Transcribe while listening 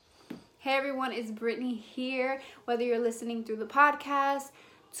Hey everyone, it's Brittany here. Whether you're listening through the podcast,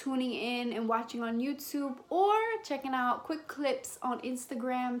 tuning in and watching on YouTube, or checking out quick clips on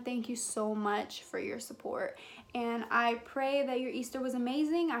Instagram, thank you so much for your support. And I pray that your Easter was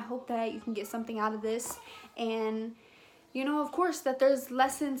amazing. I hope that you can get something out of this. And, of course, that there's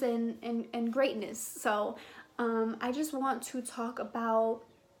lessons and greatness. So I just want to talk about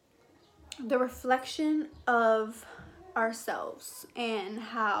the reflection of ourselves and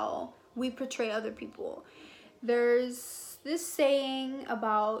how we portray other people. There's this saying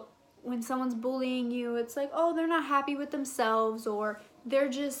about when someone's bullying you, it's like, oh, they're not happy with themselves, or they're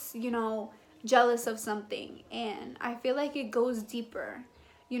just, jealous of something. And I feel like it goes deeper.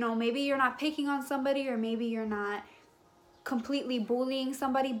 Maybe you're not picking on somebody, or maybe you're not completely bullying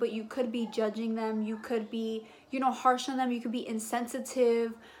somebody, but you could be judging them. You could be, harsh on them. You could be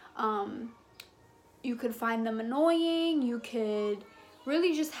insensitive. You could find them annoying. You could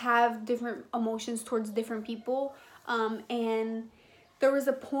really just have different emotions towards different people. And there was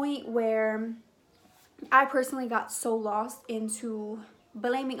a point where I personally got so lost into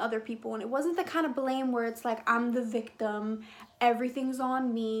blaming other people. And it wasn't the kind of blame where it's like, I'm the victim, everything's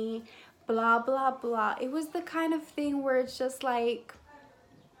on me, blah, blah, blah. It was the kind of thing where it's just like,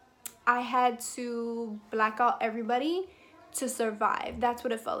 I had to black out everybody to survive. That's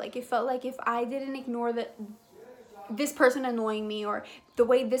what it felt like. It felt like if I didn't ignore this person annoying me, or the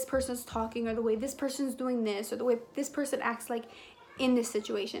way this person's talking, or the way this person's doing this, or the way this person acts like in this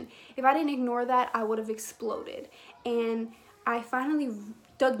situation, if I didn't ignore that, I would have exploded. And I finally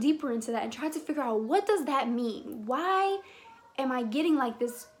dug deeper into that and tried to figure out, what does that mean? Why am I getting like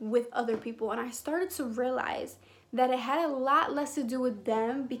this with other people? And I started to realize that it had a lot less to do with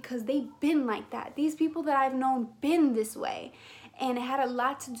them, because they've been like that. These people that I've known been this way. And it had a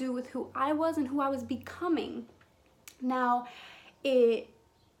lot to do with who I was and who I was becoming. Now, it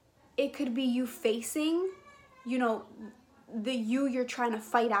could be you facing, the you're trying to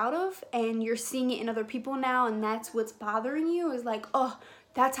fight out of, and you're seeing it in other people now, and that's what's bothering you, is like, oh,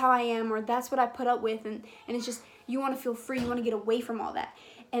 that's how I am, or that's what I put up with, and it's just, you want to feel free, you want to get away from all that.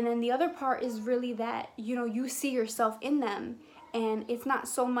 And then the other part is really that, you see yourself in them, and it's not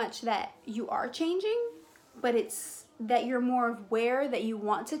so much that you are changing, but it's that you're more aware that you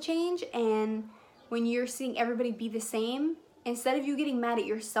want to change. And when you're seeing everybody be the same, instead of you getting mad at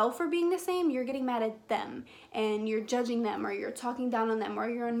yourself for being the same, you're getting mad at them, and you're judging them, or you're talking down on them, or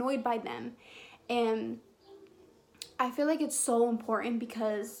you're annoyed by them. And I feel like it's so important,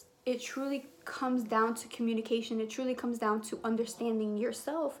 because it truly comes down to communication. It truly comes down to understanding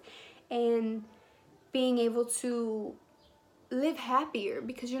yourself and being able to live happier,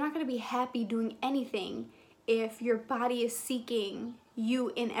 because you're not going to be happy doing anything if your body is seeking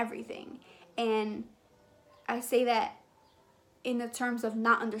you in everything. And I say that in the terms of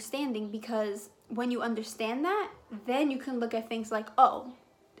not understanding, because when you understand that, then you can look at things like, oh,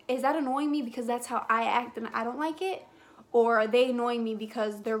 is that annoying me because that's how I act and I don't like it? Or are they annoying me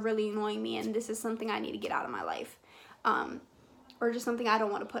because they're really annoying me and this is something I need to get out of my life? Or just something I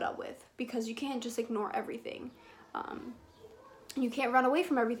don't want to put up with, because you can't just ignore everything. You can't run away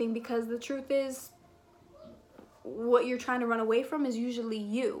from everything, because the truth is, what you're trying to run away from is usually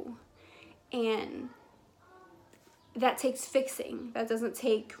you. And that takes fixing. That doesn't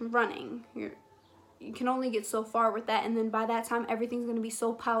take running. You can only get so far with that. And then by that time, everything's going to be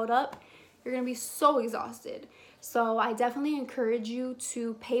so piled up. You're going to be so exhausted. So I definitely encourage you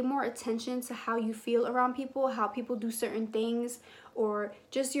to pay more attention to how you feel around people, how people do certain things, or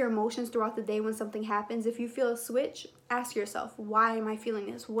just your emotions throughout the day when something happens. If you feel a switch, ask yourself, why am I feeling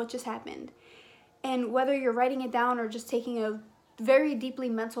this? What just happened? And whether you're writing it down or just taking a very deeply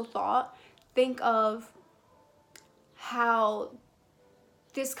mental thought, think of how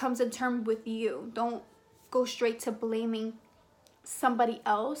this comes in terms with you. Don't go straight to blaming somebody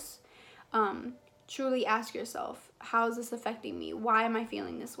else. Truly ask yourself, how is this affecting me? Why am I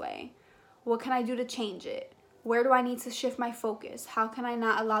feeling this way? What can I do to change it? Where do I need to shift my focus? How can I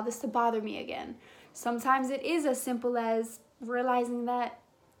not allow this to bother me again? Sometimes it is as simple as realizing that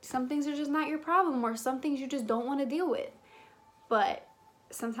some things are just not your problem, or some things you just don't want to deal with. But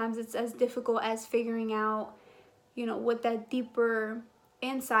sometimes it's as difficult as figuring out, what that deeper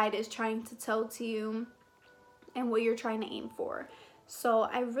insight is trying to tell to you and what you're trying to aim for. So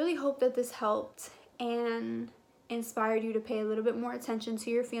I really hope that this helped and inspired you to pay a little bit more attention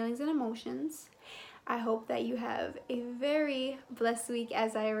to your feelings and emotions. I hope that you have a very blessed week,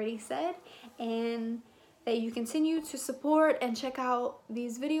 as I already said, and that you continue to support and check out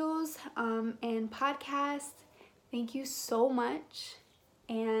these videos and podcasts. Thank you so much,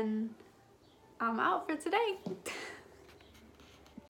 and I'm out for today.